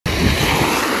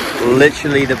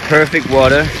Literally the perfect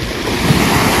water.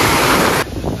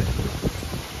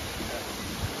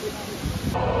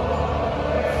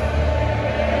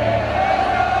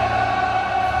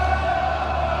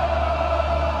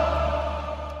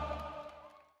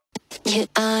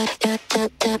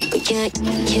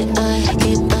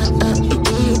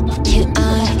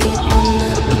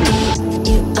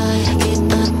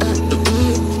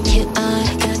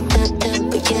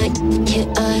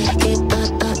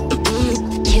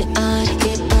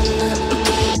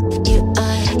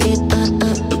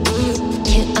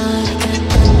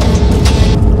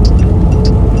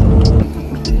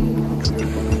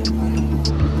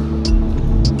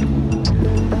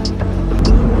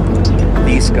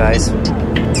 These guys.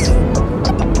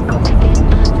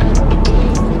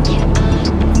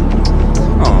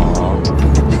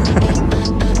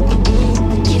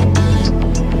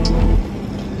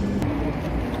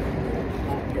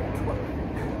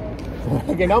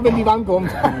 Genau wenn die Wand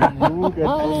kommt. Heute.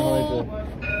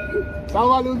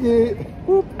 Sauber, Luki.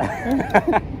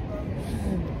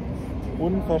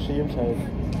 Unverschämtheit.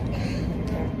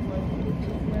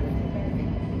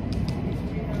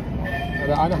 Ja,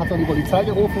 der eine hat dann die Polizei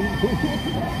gerufen.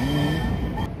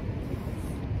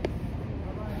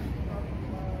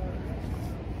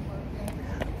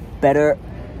 Better.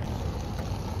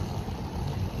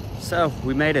 So,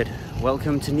 we made it.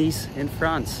 Welcome to Nice in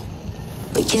France.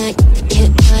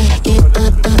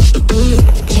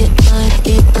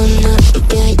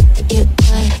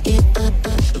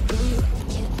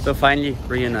 So finally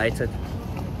reunited.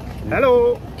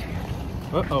 Hello.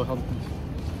 Oh,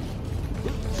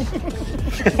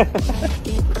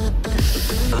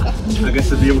 I guess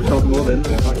the deal will talk more then.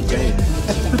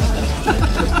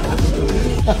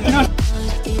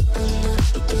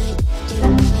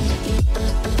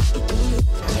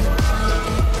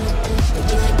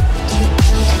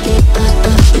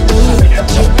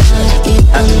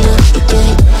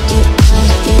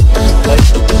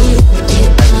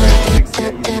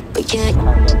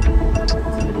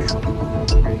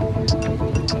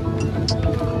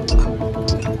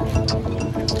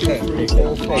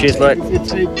 Cheers, bud.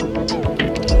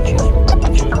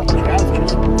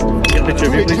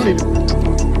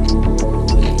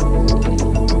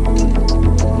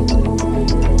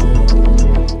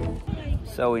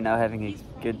 So we're now having a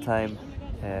good time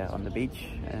on the beach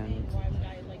and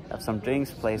have some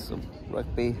drinks, play some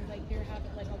rugby,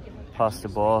 pass the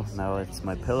ball. Now it's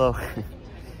my pillow.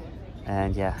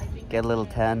 And yeah, get a little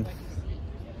tan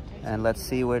and let's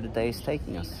see where the day is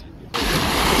taking us.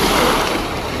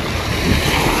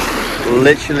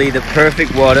 Literally the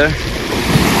perfect water.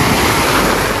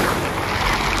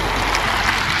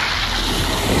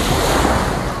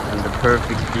 And the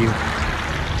perfect view.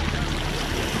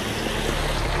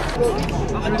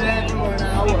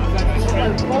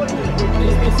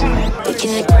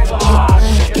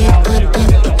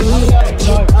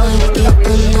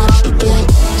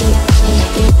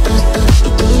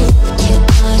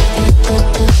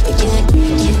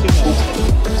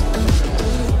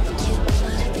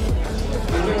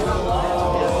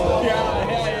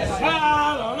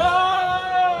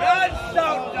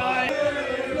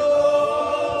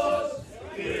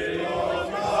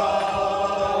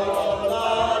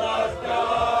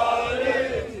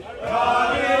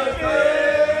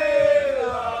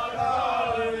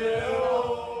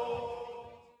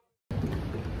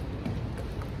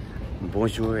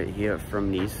 Bonjour here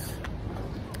from Nice.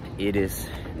 It is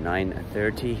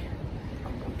 9:30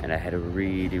 and I had a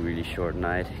really short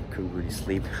night. Couldn't really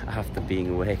sleep after being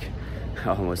awake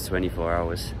almost 24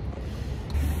 hours.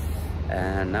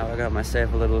 And now I got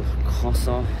myself a little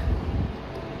croissant.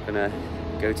 Gonna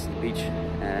go to the beach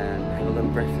and have a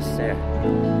little breakfast there.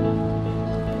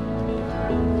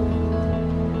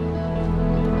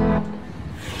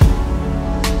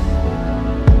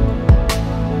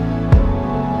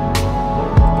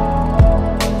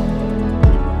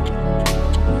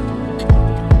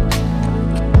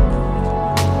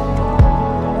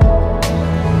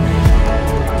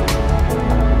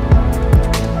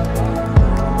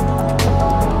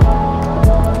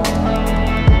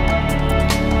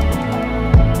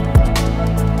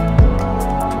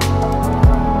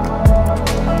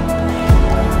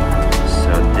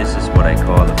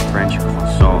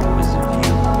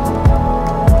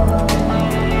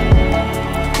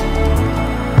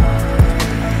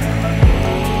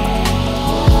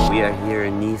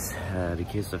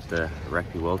 Because of the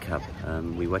Rugby World Cup.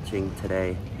 We're watching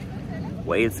today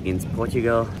Wales against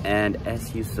Portugal, and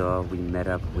as you saw, we met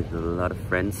up with a lot of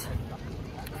friends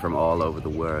from all over the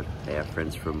world. They have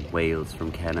friends from Wales,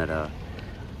 from Canada,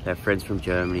 they have friends from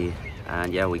Germany,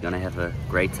 and yeah, we're gonna have a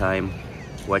great time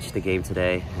watch the game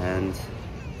today and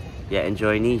yeah,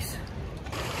 enjoy Nice.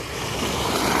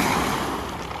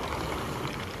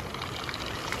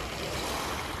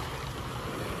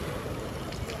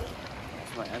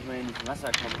 Erstmal in das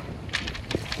Wasser kommen.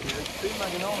 Ich will mal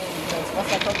genau, wenn du ins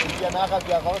Wasser kommst und hier nachher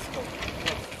wieder rauskommt.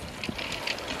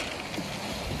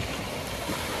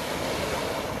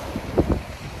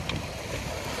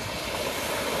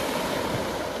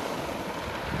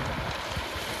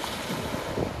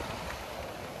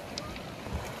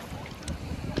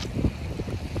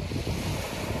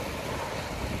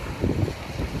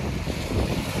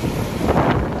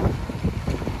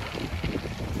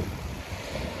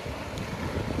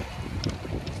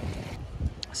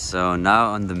 So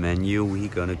now on the menu we're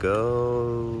gonna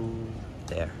go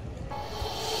there.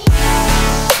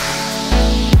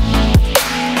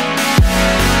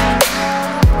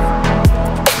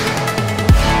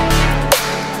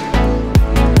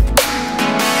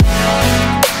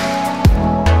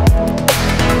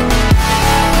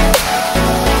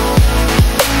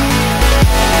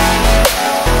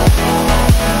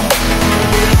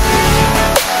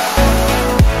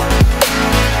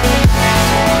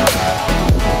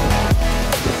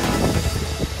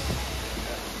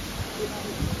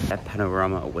 That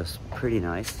panorama was pretty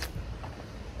nice.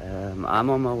 I'm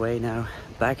on my way now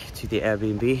back to the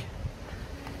Airbnb,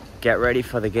 get ready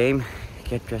for the game,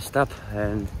 get dressed up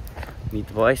and meet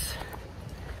the boys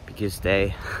because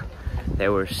they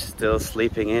were still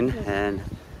sleeping in, and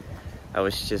I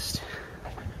was just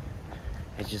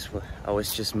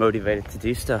motivated to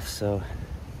do stuff. So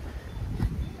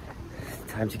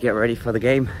time to get ready for the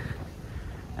game,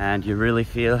 and you really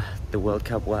feel the World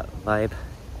Cup vibe.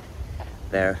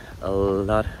 There are a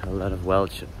lot of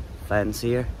Welsh fans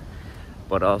here,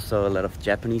 but also a lot of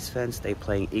Japanese fans. They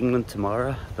playing England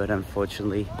tomorrow, but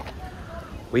unfortunately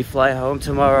we fly home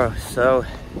tomorrow. So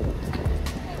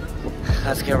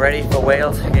let's get ready for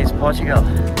Wales against Portugal.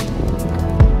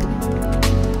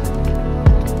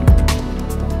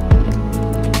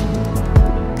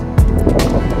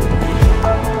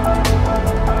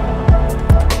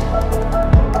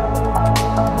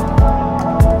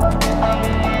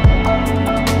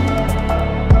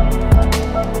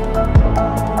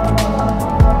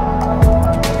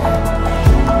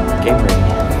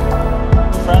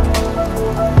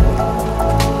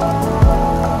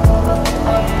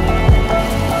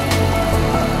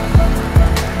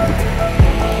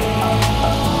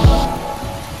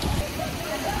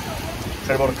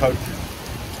 Coach.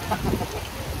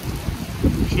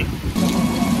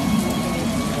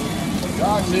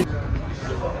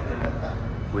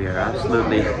 We are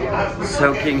absolutely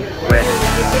soaking wet.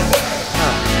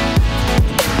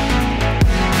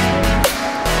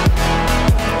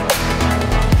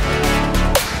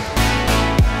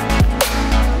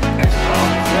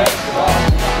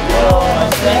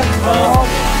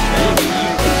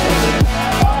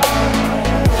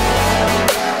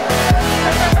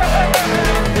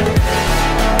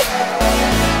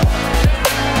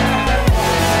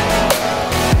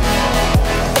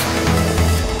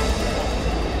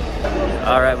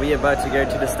 Alright, we're about to go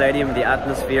to the stadium. The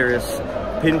atmosphere is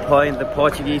pinpoint. The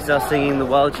Portuguese are singing, the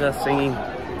Welsh are singing,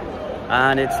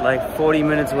 and it's like 40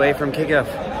 minutes away from kickoff.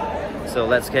 So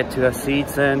let's get to our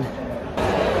seats and...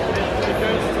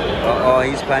 Uh-oh,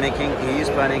 he's panicking, he is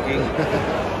panicking.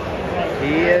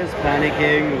 He is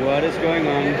panicking. What is going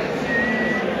on?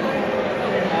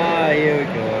 Ah, here we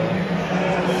go.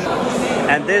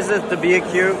 And this is the beer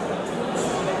queue.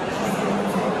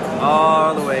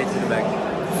 All the way to the back.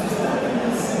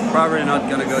 Probably not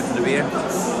gonna go to the beer.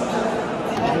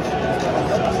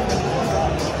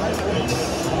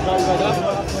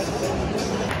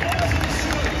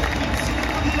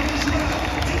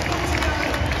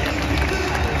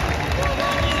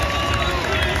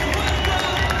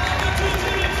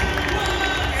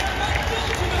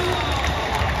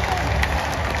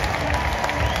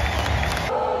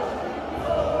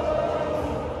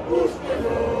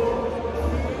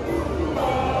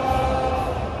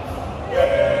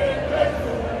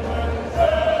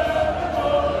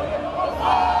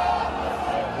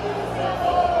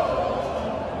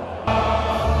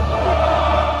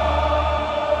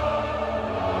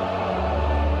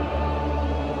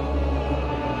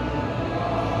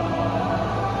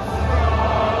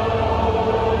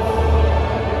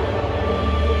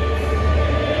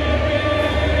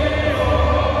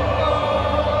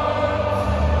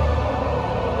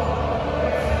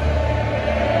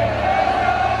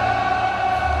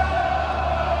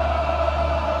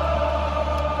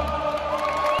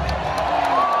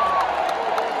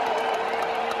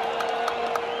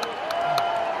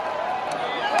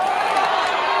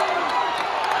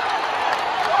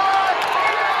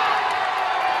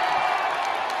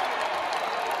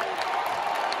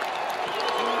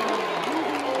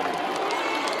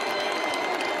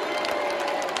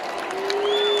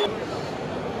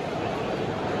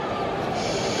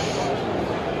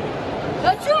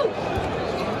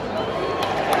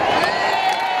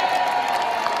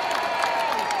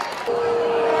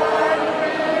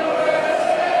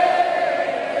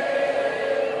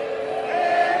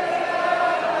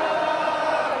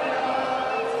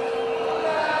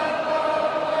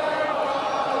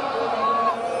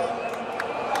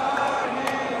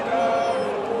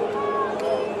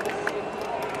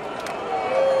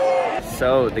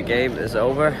 So the game is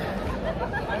over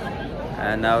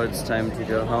and now it's time to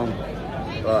go home.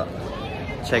 But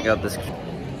check out this.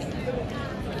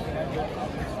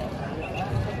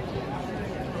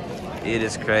 It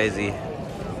is crazy.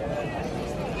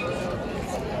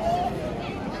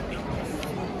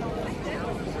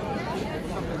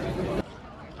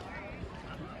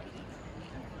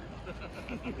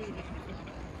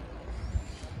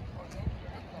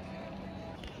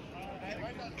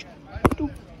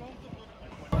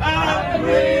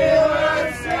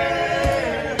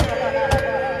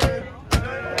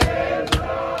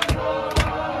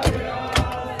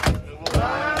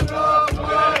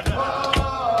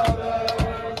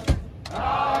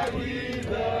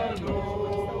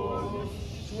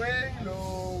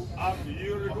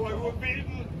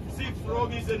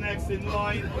 Froggies are next in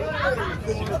line.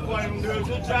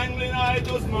 The jangling eyed,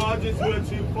 those margins were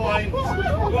too fine.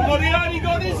 But what he only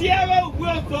got is yellow.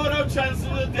 Well thought out chance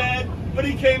of the dead, but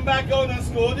he came back on and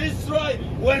scored his try.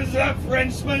 When's that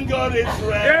Frenchman got his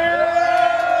red? Yeah!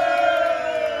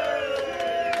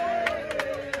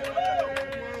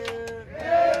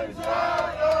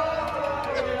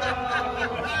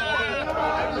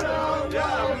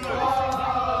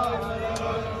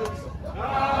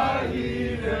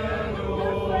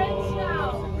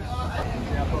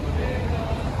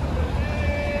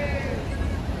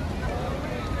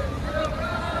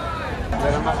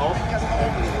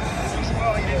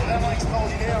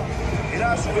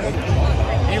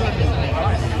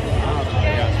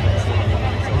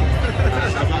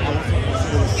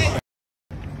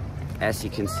 As you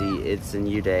can see, it's a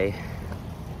new day.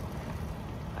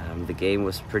 The game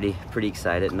was pretty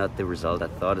excited, not the result I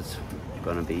thought it's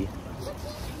gonna be.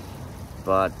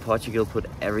 But Portugal put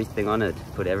everything on it,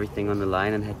 put everything on the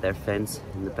line and had their fans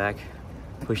in the back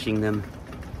pushing them.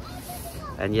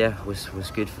 And yeah, it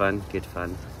was good fun.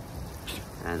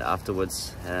 And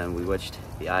afterwards we watched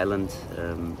the Ireland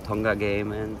Tonga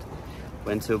game and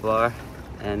went to a bar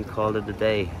and called it a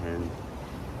day. And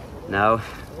now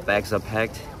bags are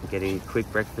packed, we're getting a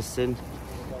quick breakfast in,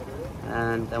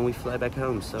 and then we fly back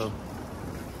home. So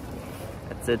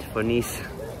that's it for Nice.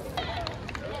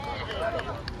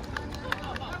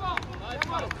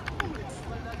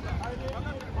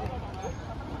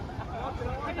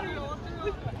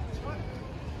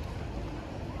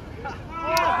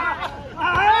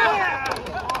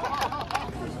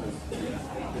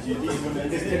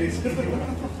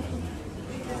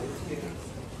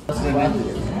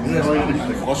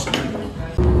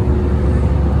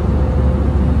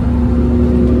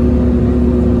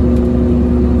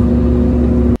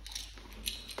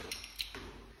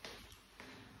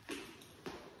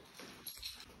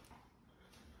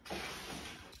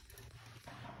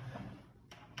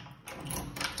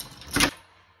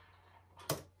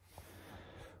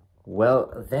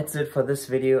 Well, that's it for this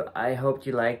video. I hope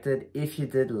you liked it. If you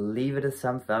did, leave it a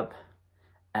thumbs up.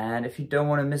 And if you don't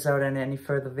want to miss out on any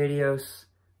further videos,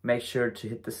 make sure to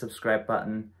hit the subscribe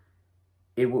button.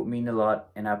 It would mean a lot,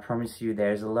 and I promise you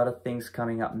there's a lot of things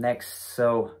coming up next.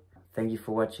 So thank you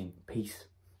for watching. Peace.